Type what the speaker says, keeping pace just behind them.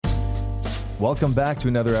Welcome back to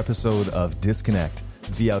another episode of Disconnect,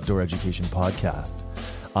 the Outdoor Education Podcast.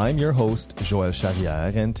 I'm your host, Joël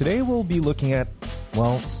Charrière, and today we'll be looking at,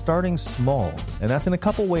 starting small. And that's in a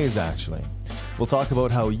couple ways, actually. We'll talk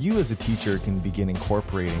about how you as a teacher can begin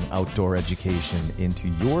incorporating outdoor education into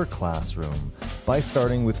your classroom by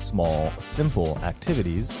starting with small, simple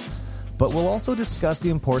activities. But we'll also discuss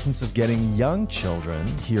the importance of getting young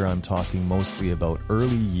children, here I'm talking mostly about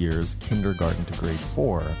early years, kindergarten to grade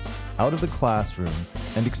 4, out of the classroom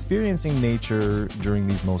and experiencing nature during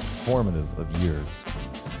these most formative of years.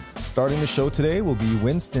 Starting the show today will be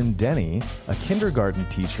Winston Denny, a kindergarten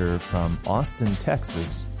teacher from Austin,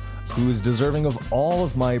 Texas, who is deserving of all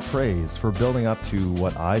of my praise for building up to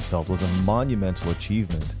what I felt was a monumental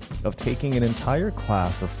achievement of taking an entire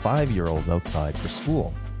class of 5-year-olds outside for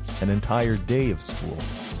school. An entire day of school.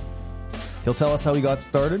 He'll tell us how he got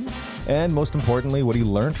started and, most importantly, what he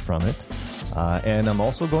learned from it. And I'm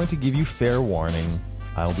also going to give you fair warning.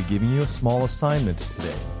 I'll be giving you a small assignment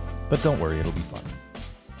today. But don't worry, it'll be fun.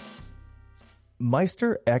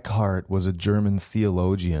 Meister Eckhart was a German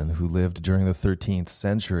theologian who lived during the 13th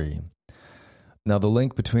century. Now, the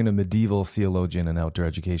link between a medieval theologian and outdoor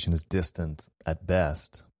education is distant at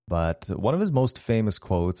best. But one of his most famous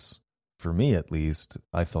quotes, for me at least,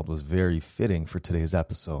 I felt was very fitting for today's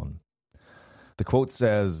episode. The quote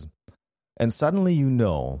says, "And suddenly you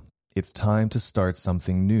know it's time to start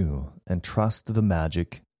something new and trust the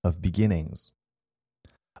magic of beginnings."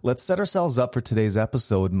 Let's set ourselves up for today's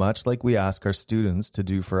episode much like we ask our students to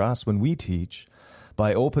do for us when we teach,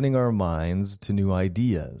 by opening our minds to new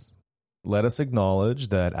ideas. Let us acknowledge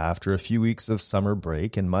that after a few weeks of summer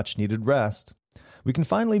break and much needed rest, we can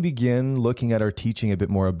finally begin looking at our teaching a bit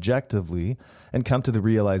more objectively and come to the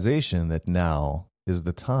realization that now is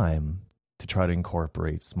the time to try to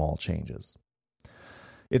incorporate small changes.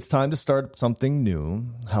 It's time to start something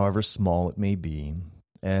new, however small it may be,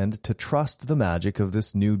 and to trust the magic of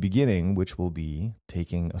this new beginning, which will be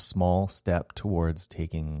taking a small step towards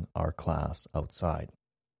taking our class outside.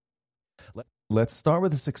 Let's start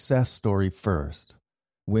with a success story first.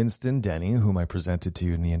 Winston Denny, whom I presented to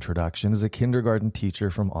you in the introduction, is a kindergarten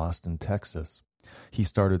teacher from Austin, Texas. He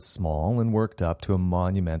started small and worked up to a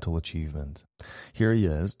monumental achievement. Here he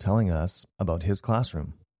is telling us about his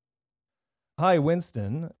classroom. Hi,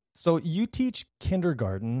 Winston. So you teach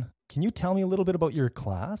kindergarten. Can you tell me a little bit about your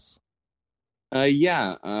class?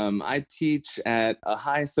 I teach at a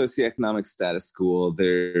high socioeconomic status school.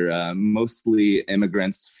 They're mostly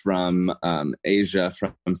immigrants from Asia,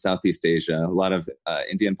 from Southeast Asia, a lot of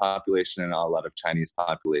Indian population and a lot of Chinese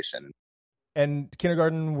population. And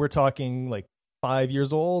kindergarten, we're talking like 5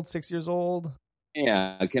 years old, 6 years old?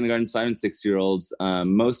 Yeah, kindergarten's 5 and 6-year-olds.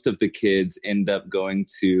 Most of the kids end up going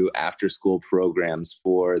to after-school programs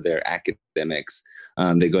for their academics.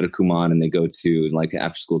 They go to Kumon and they go to like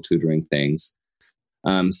after-school tutoring things.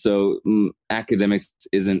 Academics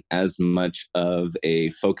isn't as much of a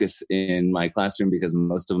focus in my classroom because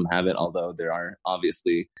most of them have it, although there are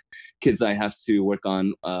obviously kids I have to work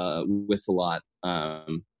on with a lot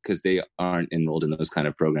because they aren't enrolled in those kind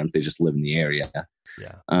of programs. They just live in the area.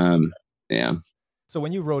 Yeah. So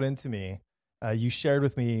when you wrote into me, you shared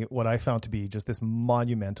with me what I found to be just this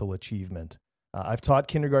monumental achievement. I've taught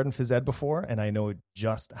kindergarten phys ed before, and I know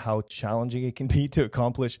just how challenging it can be to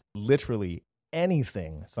accomplish literally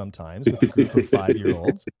anything sometimes with a group of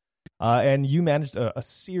 5-year-olds. And you managed a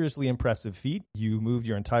seriously impressive feat. You moved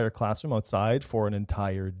your entire classroom outside for an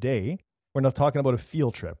entire day. We're not talking about a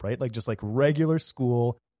field trip, right? Like just like regular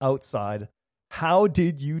school outside. How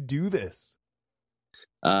did you do this?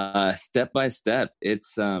 Step by step.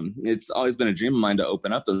 It's always been a dream of mine to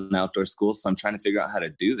open up an outdoor school. So I'm trying to figure out how to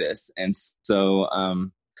do this. And so,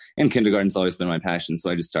 and kindergarten's always been my passion. So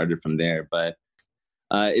I just started from there, but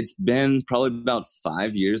it's been probably about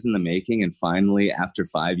 5 years in the making. And finally, after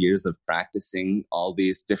 5 years of practicing all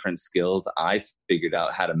these different skills, I figured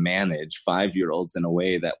out how to manage 5-year-olds in a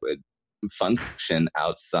way that would function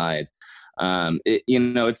outside.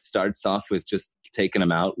 It starts off with just taking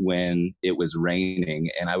them out when it was raining,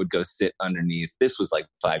 and I would go sit underneath. This was like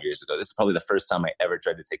 5 years ago. This is probably the first time I ever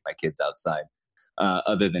tried to take my kids outside,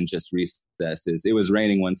 other than just recesses. It was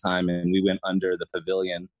raining one time, and we went under the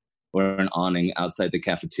pavilion or an awning outside the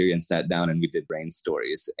cafeteria and sat down, and we did rain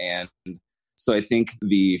stories. And so I think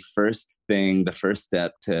the first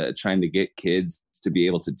step to trying to get kids to be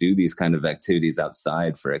able to do these kind of activities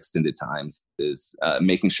outside for extended times is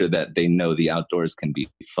making sure that they know the outdoors can be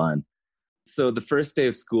fun. So the first day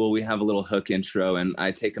of school, we have a little hook intro, and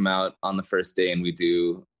I take them out on the first day and we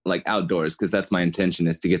do like outdoors, because that's my intention,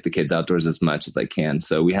 is to get the kids outdoors as much as I can.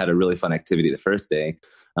 So we had a really fun activity the first day.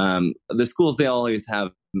 The schools, they always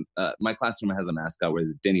have, my classroom has a mascot where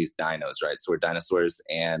the Denny's dinos, right? So we're dinosaurs,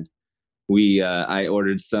 and I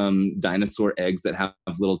ordered some dinosaur eggs that have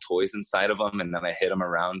little toys inside of them, and then I hid them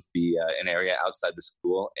around an area outside the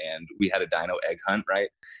school, and we had a dino egg hunt, right?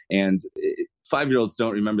 And 5-year-olds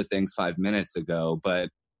don't remember things 5 minutes ago, but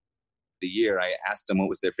the year I asked them what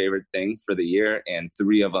was their favorite thing for the year, and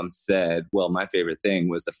 3 of them said, well, my favorite thing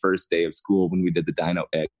was the first day of school when we did the dino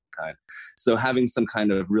egg hunt. So having some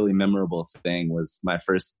kind of really memorable thing was my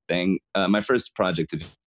first project to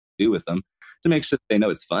do with them, to make sure they know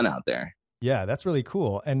it's fun out there. Yeah, that's really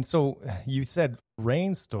cool. And so you said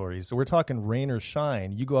rain stories. So we're talking rain or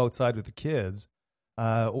shine. You go outside with the kids.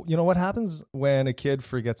 What happens when a kid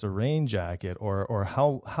forgets a rain jacket, or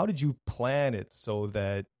how did you plan it so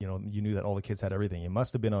that, you knew that all the kids had everything? It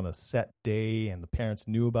must have been on a set day and the parents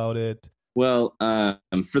knew about it. Well,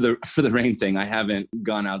 for the rain thing, I haven't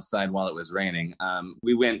gone outside while it was raining.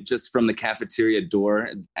 We went just from the cafeteria door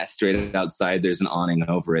straight outside. There's an awning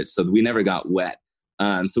over it, so we never got wet.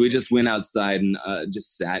 So we just went outside and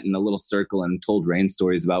just sat in a little circle and told rain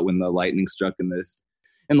stories about when the lightning struck and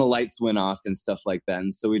the lights went off and stuff like that.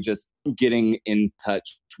 And so we just getting in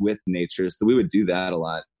touch with nature. So we would do that a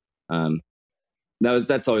lot.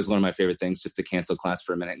 That's always one of my favorite things, just to cancel class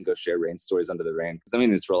for a minute and go share rain stories under the rain. Because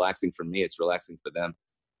it's relaxing for me. It's relaxing for them.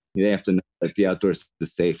 They have to know that the outdoors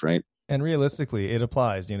is safe, right? And realistically, it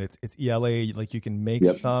applies. It's ELA. Like, you can make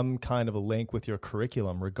some kind of a link with your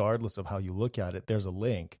curriculum, regardless of how you look at it. There's a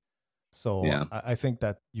link. So yeah. I think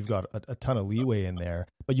that you've got a ton of leeway in there.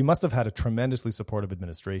 But you must have had a tremendously supportive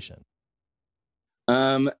administration.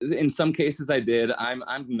 In some cases I did. I'm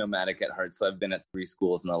nomadic at heart, so I've been at 3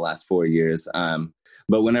 schools in the last 4 years.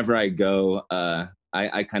 But whenever I go,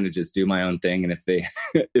 I kind of just do my own thing. And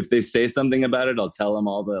if they say something about it, I'll tell them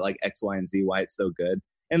all the like X, Y, and Z, why it's so good.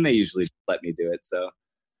 And they usually let me do it. So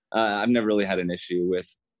I've never really had an issue with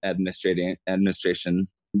administration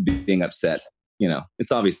being upset.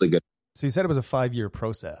 It's obviously good. So you said it was a 5-year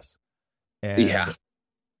process. And, yeah.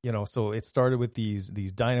 So it started with these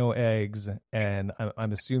dino eggs, and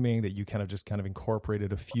I'm assuming that you kind of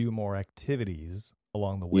incorporated a few more activities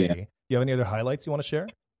along the way. Yeah. Do you have any other highlights you want to share?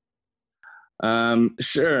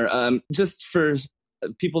 Sure. Just for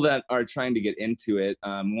people that are trying to get into it,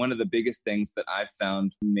 one of the biggest things that I've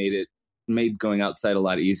found made going outside a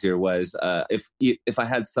lot easier was if I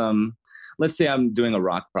had let's say I'm doing a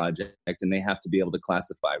rock project and they have to be able to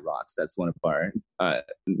classify rocks. That's one of our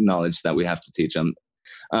knowledge that we have to teach them.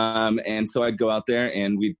 And so I'd go out there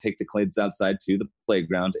and we'd take the kids outside to the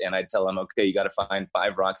playground, and I'd tell them, okay, you got to find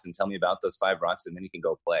 5 rocks and tell me about those 5 rocks, and then you can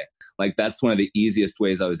go play. Like, that's one of the easiest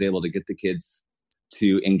ways I was able to get the kids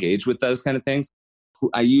to engage with those kind of things.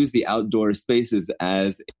 I use the outdoor spaces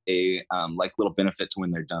as a little benefit to when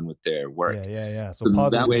they're done with their work. Yeah. So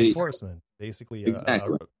positive reinforcement, basically.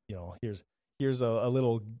 Exactly. Here's a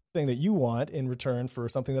little thing that you want in return for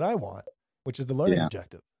something that I want, which is the learning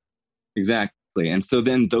objective. Exactly. And so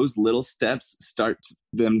then those little steps start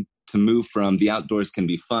them to move from the outdoors can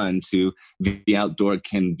be fun to the outdoor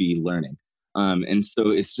can be learning. And so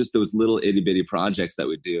it's just those little itty bitty projects that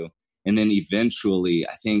we do. And then eventually,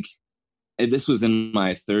 I think this was in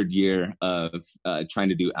my 3rd year of trying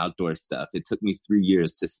to do outdoor stuff. It took me 3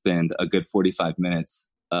 years to spend a good 45 minutes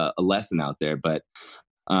a lesson out there. But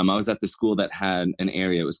I was at the school that had an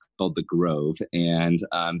area. It was called the Grove. And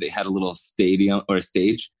they had a little stadium or a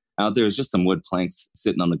stage out there. Was just some wood planks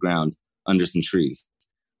sitting on the ground under some trees.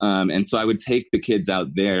 And so I would take the kids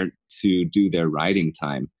out there to do their writing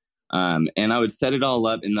time. And I would set it all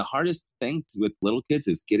up. And the hardest thing with little kids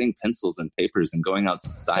is getting pencils and papers and going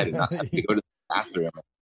outside and not having to go to the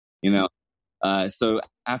bathroom. So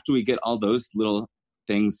after we get all those little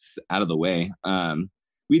things out of the way,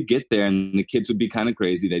 we'd get there and the kids would be kind of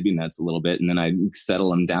crazy. They'd be nuts a little bit. And then I'd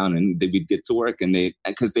settle them down and we'd get to work. And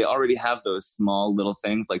because they already have those small little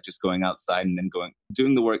things, like just going outside and then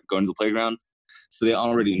doing the work, going to the playground. So they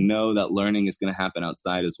already know that learning is going to happen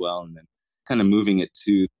outside as well. And then kind of moving it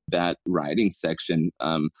to that writing section.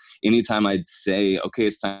 Anytime I'd say, okay,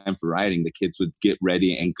 it's time for writing, the kids would get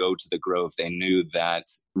ready and go to the Grove. They knew that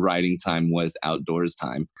writing time was outdoors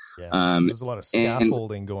time. Yeah, there's a lot of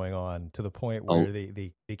scaffolding going on to the point where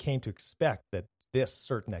they came to expect that this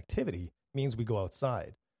certain activity means we go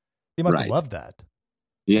outside. They must have loved that.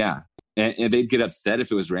 Yeah. And they'd get upset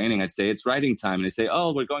if it was raining. I'd say, it's writing time. And they'd say,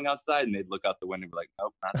 oh, we're going outside. And they'd look out the window and be like,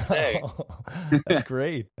 nope, not today. That's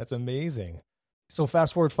great. That's amazing. So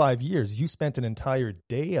fast forward 5 years, you spent an entire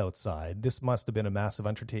day outside. This must have been a massive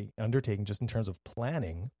undertaking just in terms of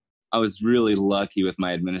planning. I was really lucky with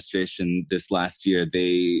my administration this last year.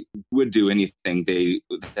 They would do anything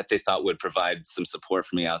that they thought would provide some support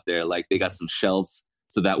for me out there. Like they got some shelves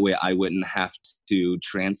so that way I wouldn't have to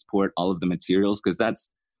transport all of the materials, because that's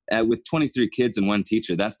with 23 kids and one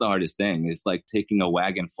teacher, that's the hardest thing. Is like taking a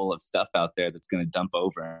wagon full of stuff out there that's going to dump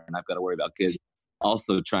over, and I've got to worry about kids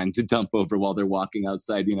also trying to dump over while they're walking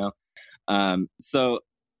outside, you know? So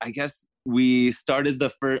I guess we started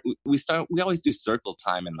we always do circle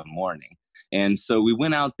time in the morning. And so we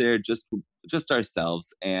went out there just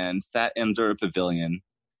ourselves and sat under a pavilion,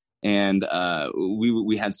 and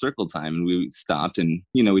we had circle time, and we stopped, and,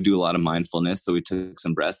 you know, we do a lot of mindfulness. So we took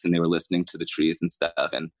some breaths, and they were listening to the trees and stuff,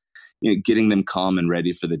 and, you know, getting them calm and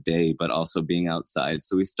ready for the day, but also being outside.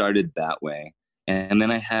 So we started that way. And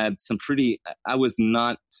then I was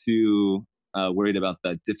not too worried about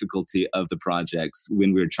the difficulty of the projects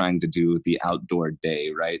when we were trying to do the outdoor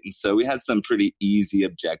day, right? And so we had some pretty easy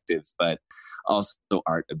objectives, but also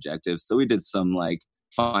art objectives. So we did some like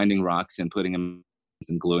finding rocks and putting them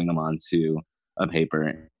and gluing them onto a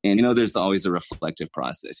paper. And, you know, there's always a reflective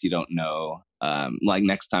process. You don't know, like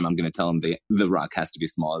next time I'm going to tell them the rock has to be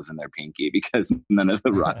smaller than their pinky, because none of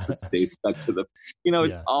the rocks would stay stuck to the, you know,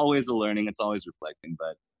 it's always a learning. It's always reflecting.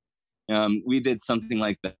 But we did something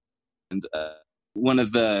like that. And I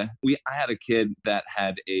had a kid that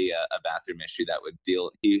had a bathroom issue that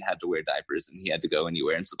he had to wear diapers and he had to go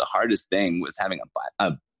anywhere. And so the hardest thing was having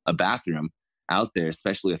a bathroom out there,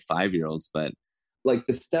 especially with 5-year-olds. But like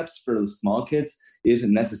the steps for the small kids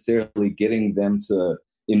isn't necessarily getting them to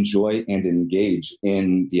enjoy and engage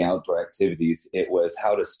in the outdoor activities. It was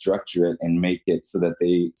how to structure it and make it set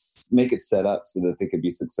up so that they could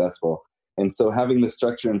be successful. And so having the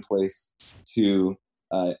structure in place to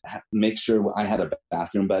make sure I had a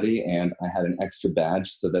bathroom buddy and I had an extra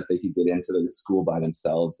badge so that they could get into the school by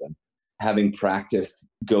themselves, and having practiced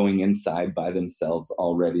going inside by themselves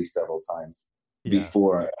already several times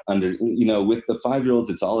before with the 5-year-olds,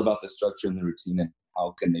 it's all about the structure and the routine and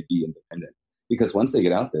how can they be independent, because once they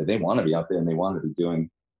get out there, they want to be out there and they want to be doing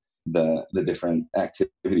the different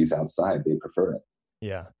activities outside. They prefer it.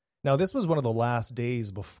 Yeah. Now, this was one of the last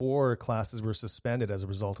days before classes were suspended as a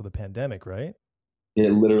result of the pandemic, right?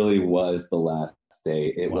 It literally was the last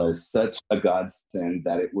day. It was such a godsend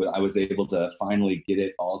that I was able to finally get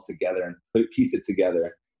it all together and piece it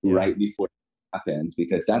together right before it happened,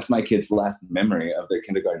 because that's my kid's last memory of their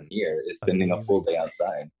kindergarten year, is spending a full day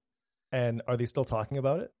outside. And are they still talking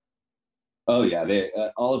about it? Oh yeah, they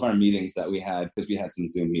all of our meetings that we had, because we had some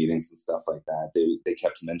Zoom meetings and stuff like that, they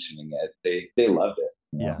kept mentioning it. They loved it.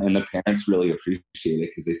 Yeah, and the parents really appreciate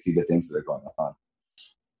it because they see the things that are going on.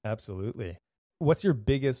 Absolutely. What's your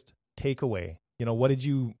biggest takeaway? You know, what did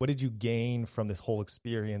you gain from this whole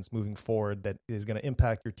experience moving forward that is going to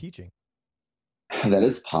impact your teaching? That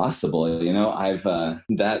is possible. You know,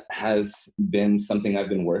 that has been something I've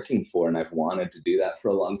been working for, and I've wanted to do that for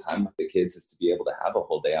a long time with the kids, is to be able to have a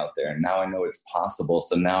whole day out there. And now I know it's possible.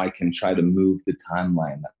 So now I can try to move the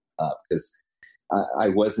timeline up, because I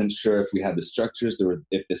wasn't sure if we had the structures or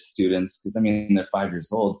if the students, because I mean, they're 5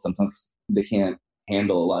 years old, sometimes they can't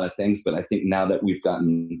handle a lot of things. But I think now that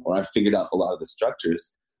I've figured out a lot of the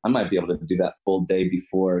structures, I might be able to do that full day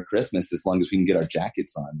before Christmas, as long as we can get our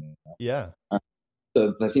jackets on. You know? Yeah.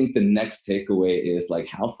 So I think the next takeaway is like,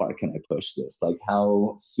 how far can I push this? Like,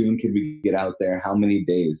 how soon can we get out there? How many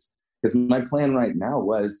days? Because my plan right now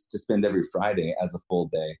was to spend every Friday as a full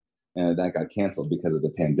day. And that got canceled because of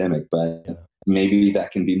the pandemic. But maybe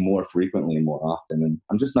that can be more frequently and more often. And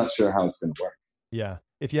I'm just not sure how it's going to work. Yeah.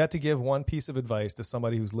 If you had to give one piece of advice to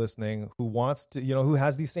somebody who's listening, who wants to, who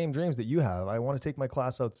has these same dreams that you have, I want to take my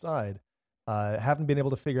class outside, haven't been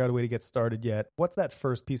able to figure out a way to get started yet, what's that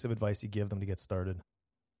first piece of advice you give them to get started?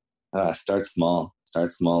 Start small.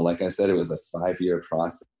 Like I said, it was a 5-year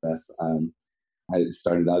process. I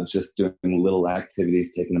started out just doing little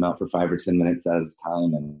activities, taking them out for 5 or 10 minutes at a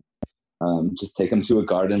time, and just take them to a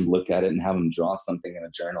garden, look at it, and have them draw something in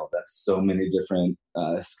a journal. That's so many different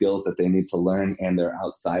skills that they need to learn, and they're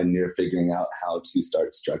outside and you're figuring out how to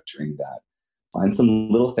start structuring that. Find some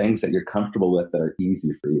little things that you're comfortable with that are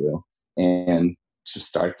easy for you, and just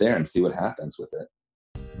start there and see what happens with it.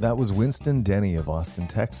 That was Winston Denny of Austin,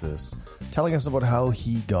 Texas, telling us about how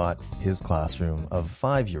he got his classroom of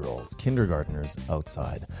 5-year-olds, kindergartners,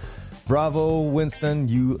 outside. Bravo, Winston.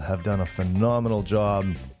 You have done a phenomenal job.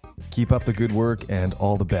 Keep up the good work, and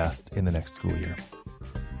all the best in the next school year.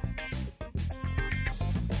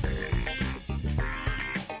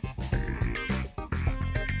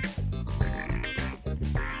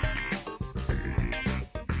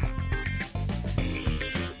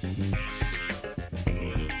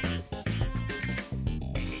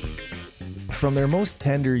 From their most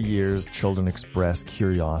tender years, children express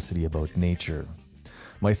curiosity about nature.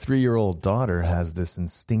 My 3-year-old daughter has this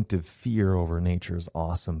instinctive fear over nature's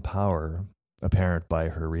awesome power, apparent by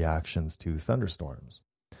her reactions to thunderstorms.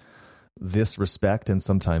 This respect and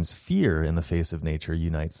sometimes fear in the face of nature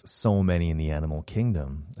unites so many in the animal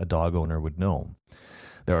kingdom, a dog owner would know.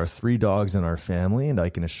 There are 3 dogs in our family, and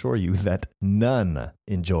I can assure you that none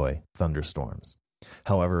enjoy thunderstorms.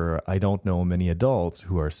 However, I don't know many adults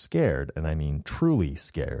who are scared, and I mean truly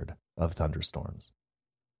scared, of thunderstorms.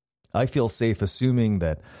 I feel safe assuming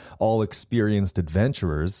that all experienced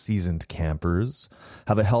adventurers, seasoned campers,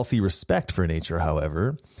 have a healthy respect for nature,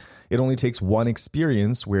 however. It only takes one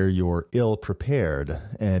experience where you're ill-prepared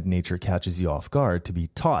and nature catches you off guard to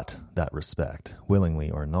be taught that respect,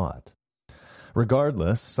 willingly or not.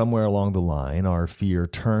 Regardless, somewhere along the line, our fear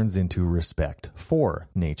turns into respect for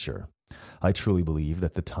nature. I truly believe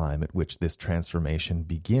that the time at which this transformation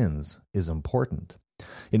begins is important.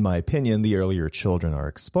 In my opinion, the earlier children are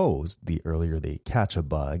exposed, the earlier they catch a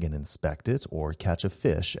bug and inspect it, or catch a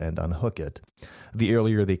fish and unhook it, the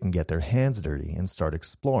earlier they can get their hands dirty and start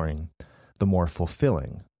exploring, the more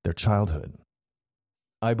fulfilling their childhood.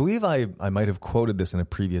 I believe I might have quoted this in a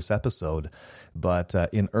previous episode, but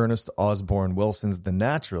in Ernest Osborne Wilson's The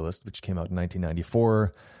Naturalist, which came out in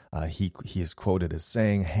 1994, he is quoted as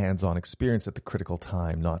saying, "Hands-on experience at the critical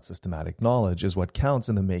time, not systematic knowledge, is what counts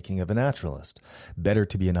in the making of a naturalist. Better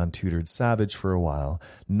to be an untutored savage for a while,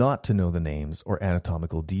 not to know the names or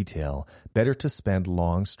anatomical detail. Better to spend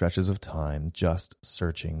long stretches of time just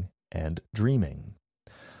searching and dreaming."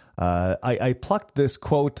 I plucked this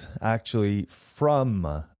quote actually from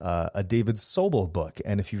a David Sobel book.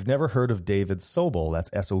 And if you've never heard of David Sobel,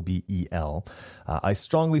 that's Sobel, I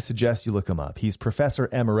strongly suggest you look him up. He's Professor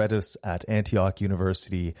Emeritus at Antioch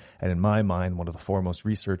University, and in my mind, one of the foremost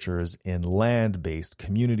researchers in land-based,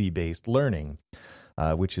 community-based learning,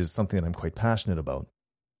 which is something that I'm quite passionate about.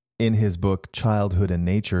 In his book, Childhood and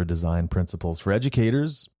Nature, Design Principles for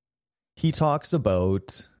Educators, he talks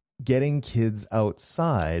about getting kids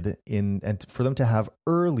outside and for them to have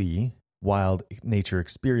early wild nature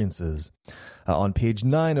experiences. On page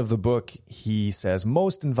 9 of the book, he says,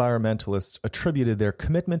 most environmentalists attributed their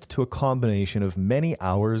commitment to a combination of many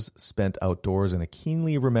hours spent outdoors in a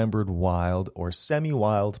keenly remembered wild or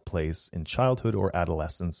semi-wild place in childhood or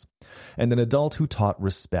adolescence, and an adult who taught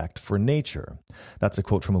respect for nature. That's a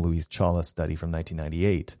quote from a Louise Chawla study from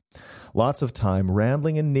 1998. Lots of time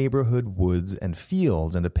rambling in neighborhood woods and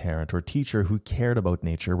fields, and a parent or teacher who cared about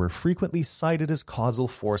nature were frequently cited as causal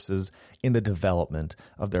forces in the development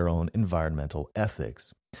of their own environmental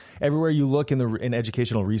ethics. Everywhere you look in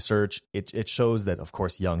educational research, it shows that, of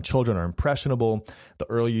course, young children are impressionable. The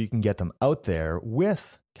earlier you can get them out there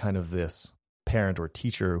with kind of this parent or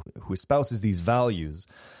teacher who espouses these values,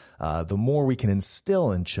 the more we can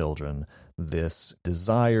instill in children this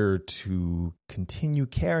desire to continue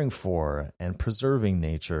caring for and preserving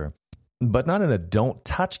nature, but not in a don't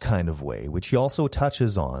touch kind of way, which he also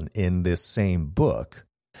touches on in this same book,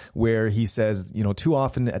 where he says, too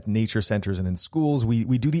often at nature centers and in schools,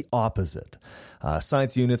 we do the opposite.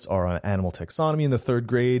 Science units are on animal taxonomy in the 3rd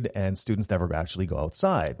grade, and students never actually go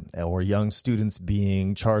outside, or young students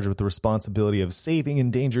being charged with the responsibility of saving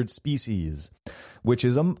endangered species, which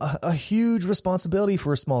is a huge responsibility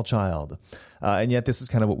for a small child. And yet this is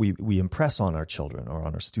kind of what we impress on our children or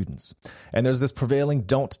on our students. And there's this prevailing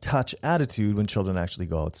don't touch attitude when children actually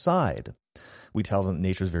go outside. We tell them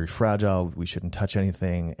nature is very fragile, we shouldn't touch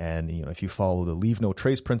anything, and if you follow the leave no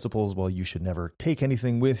trace principles, well, you should never take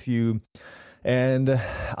anything with you. And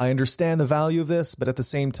I understand the value of this, but at the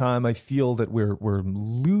same time, I feel that we're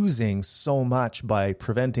losing so much by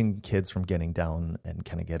preventing kids from getting down and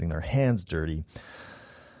kind of getting their hands dirty.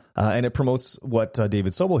 And it promotes what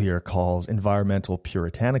David Sobel here calls environmental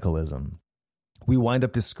puritanicalism. We wind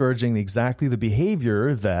up discouraging exactly the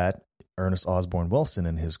behavior that Ernest Osborne Wilson,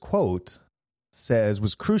 in his quote, says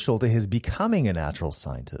was crucial to his becoming a natural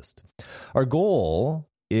scientist. Our goal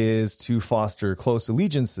is to foster close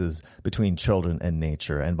allegiances between children and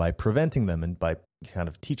nature, and by preventing them and by kind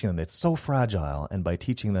of teaching them it's so fragile, and by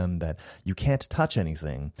teaching them that you can't touch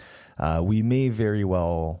anything, we may very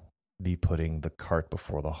well be putting the cart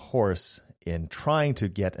before the horse in trying to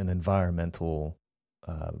get an environmental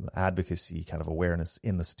advocacy kind of awareness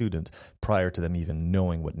in the student prior to them even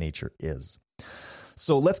knowing what nature is.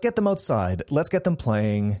 So let's get them outside. Let's get them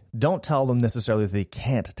playing. Don't tell them necessarily that they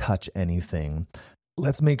can't touch anything.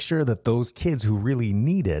 Let's make sure that those kids who really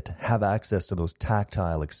need it have access to those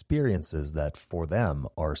tactile experiences that for them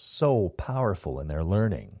are so powerful in their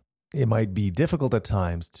learning. it might be difficult at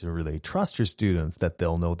times to really trust your students that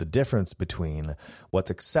they'll know the difference between what's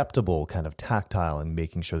acceptable, kind of tactile and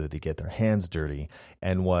making sure that they get their hands dirty,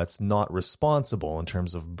 and what's not responsible in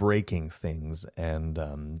terms of breaking things and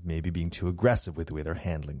maybe being too aggressive with the way they're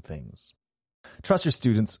handling things. Trust your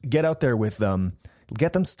students, get out there with them,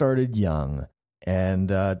 get them started young, and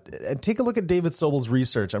take a look at David Sobel's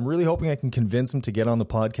research. I'm really hoping I can convince him to get on the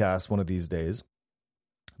podcast one of these days.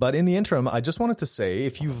 But in the interim, I just wanted to say,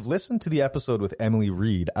 if you've listened to the episode with Emily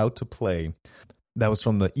Reed, Out to Play, that was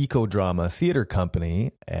from the Eco Drama Theater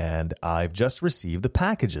Company, and I've just received the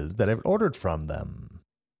packages that I've ordered from them.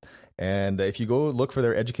 And if you go look for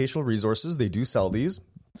their educational resources, they do sell these.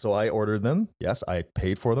 So I ordered them. Yes, I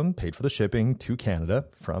paid for them, paid for the shipping to Canada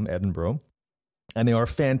from Edinburgh. And they are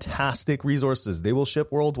fantastic resources. They will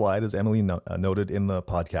ship worldwide, as Emily noted in the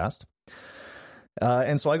podcast.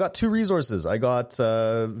 And so I got two resources. I got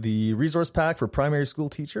the resource pack for primary school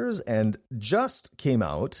teachers, and just came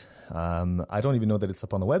out. I don't even know that it's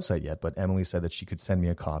up on the website yet, but Emily said that she could send me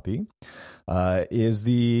a copy. Is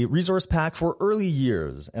the resource pack for early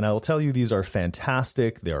years. And I will tell you, these are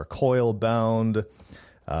fantastic. They are coil bound,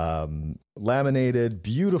 laminated,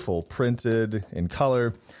 beautiful, printed in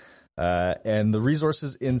color. And the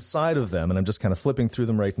resources inside of them, and I'm just kind of flipping through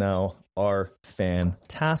them right now, are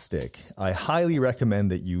fantastic. I highly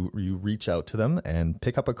recommend that you reach out to them and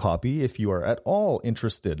pick up a copy if you are at all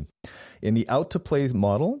interested in the Out to Play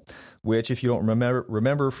model, which, if you don't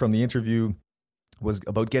remember from the interview, was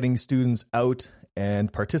about getting students out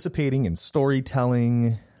and participating in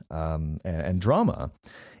storytelling and drama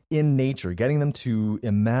in nature, getting them to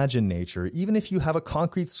imagine nature. Even if you have a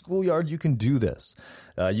concrete schoolyard, you can do this.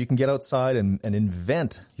 You can get outside and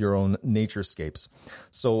invent your own naturescapes.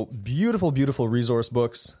 So beautiful, beautiful resource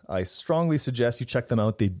books. I strongly suggest you check them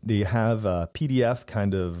out. They have PDF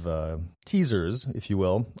kind of teasers, if you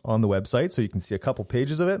will, on the website, so you can see a couple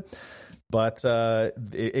pages of it. But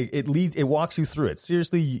it walks you through it.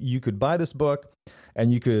 Seriously, you could buy this book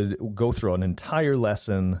and you could go through an entire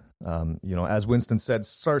lesson. As Winston said,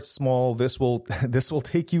 start small. This will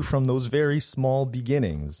take you from those very small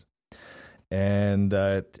beginnings and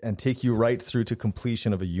take you right through to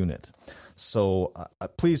completion of a unit. So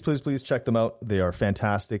please check them out. They are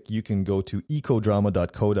fantastic. You can go to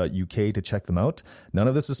ecodrama.co.uk to check them out. None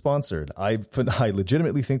of this is sponsored. I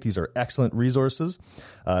legitimately think these are excellent resources.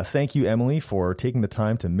 Thank you, Emily, for taking the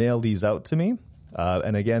time to mail these out to me.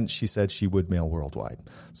 And again, she said she would mail worldwide.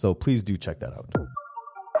 So please do check that out.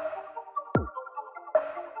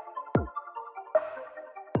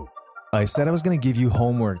 I said I was going to give you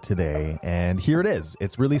homework today, and here it is.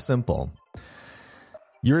 It's really simple.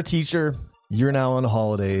 You're a teacher. You're now on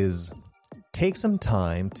holidays. Take some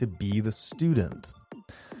time to be the student.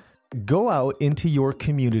 Go out into your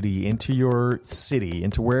community, into your city,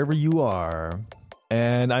 into wherever you are.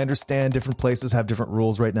 And I understand different places have different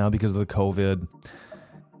rules right now because of the COVID.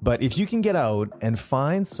 But if you can get out and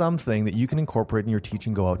find something that you can incorporate in your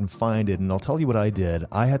teaching, go out and find it. And I'll tell you what I did.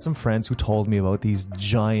 I had some friends who told me about these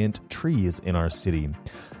giant trees in our city.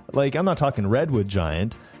 Like, I'm not talking redwood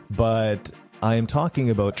giant, but I am talking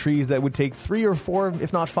about trees that would take 3 or 4,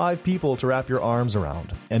 if not 5 people to wrap your arms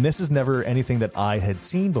around. And this is never anything that I had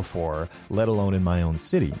seen before, let alone in my own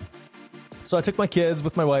city. So I took my kids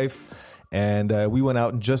with my wife, and we went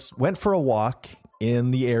out and just went for a walk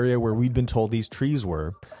in the area where we'd been told these trees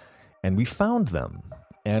were, and we found them.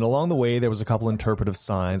 And along the way, there was a couple interpretive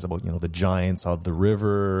signs about, the giants of the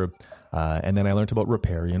river. And then I learned about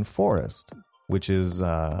riparian forest, which is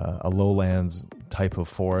a lowlands type of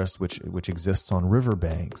forest which exists on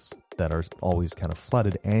riverbanks that are always kind of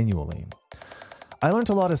flooded annually. I learned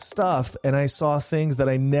a lot of stuff, and I saw things that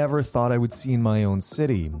I never thought I would see in my own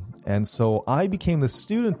city. And so I became the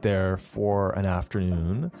student there for an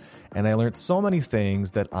afternoon, and I learned so many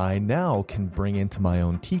things that I now can bring into my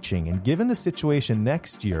own teaching. And given the situation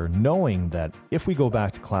next year, knowing that if we go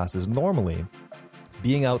back to classes normally,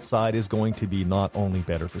 being outside is going to be not only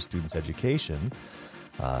better for students' education,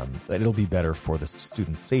 but it'll be better for the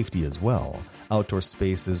students' safety as well. Outdoor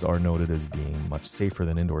spaces are noted as being much safer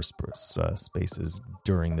than indoor spaces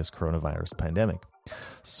during this coronavirus pandemic.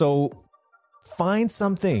 So find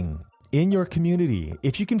something in your community.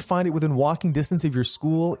 If you can find it within walking distance of your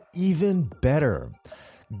school, even better.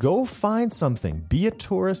 Go find something. Be a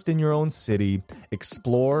tourist in your own city.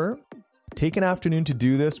 Explore. Take an afternoon to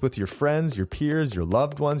do this with your friends, your peers, your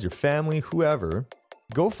loved ones, your family, whoever.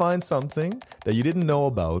 Go find something that you didn't know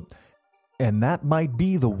about, and that might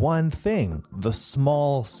be the one thing, the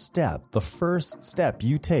small step, the first step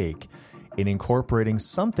you take in incorporating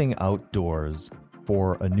something outdoors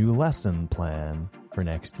for a new lesson plan for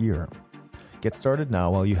next year. Get started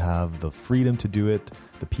now while you have the freedom to do it,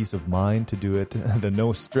 the peace of mind to do it, the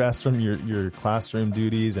no stress from your classroom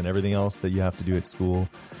duties and everything else that you have to do at school.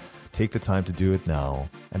 Take the time to do it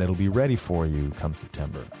now, and it'll be ready for you come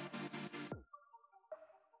September.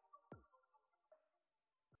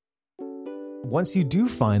 Once you do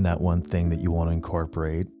find that one thing that you want to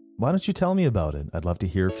incorporate, why don't you tell me about it? I'd love to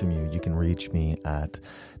hear from you. You can reach me at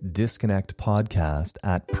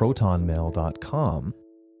disconnectpodcast@protonmail.com.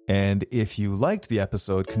 And if you liked the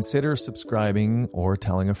episode, consider subscribing or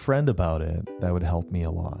telling a friend about it. That would help me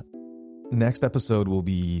a lot. Next episode, we'll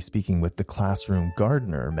be speaking with the classroom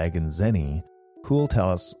gardener, Megan Zenny, who will tell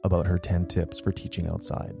us about her 10 tips for teaching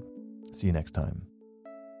outside. See you next time.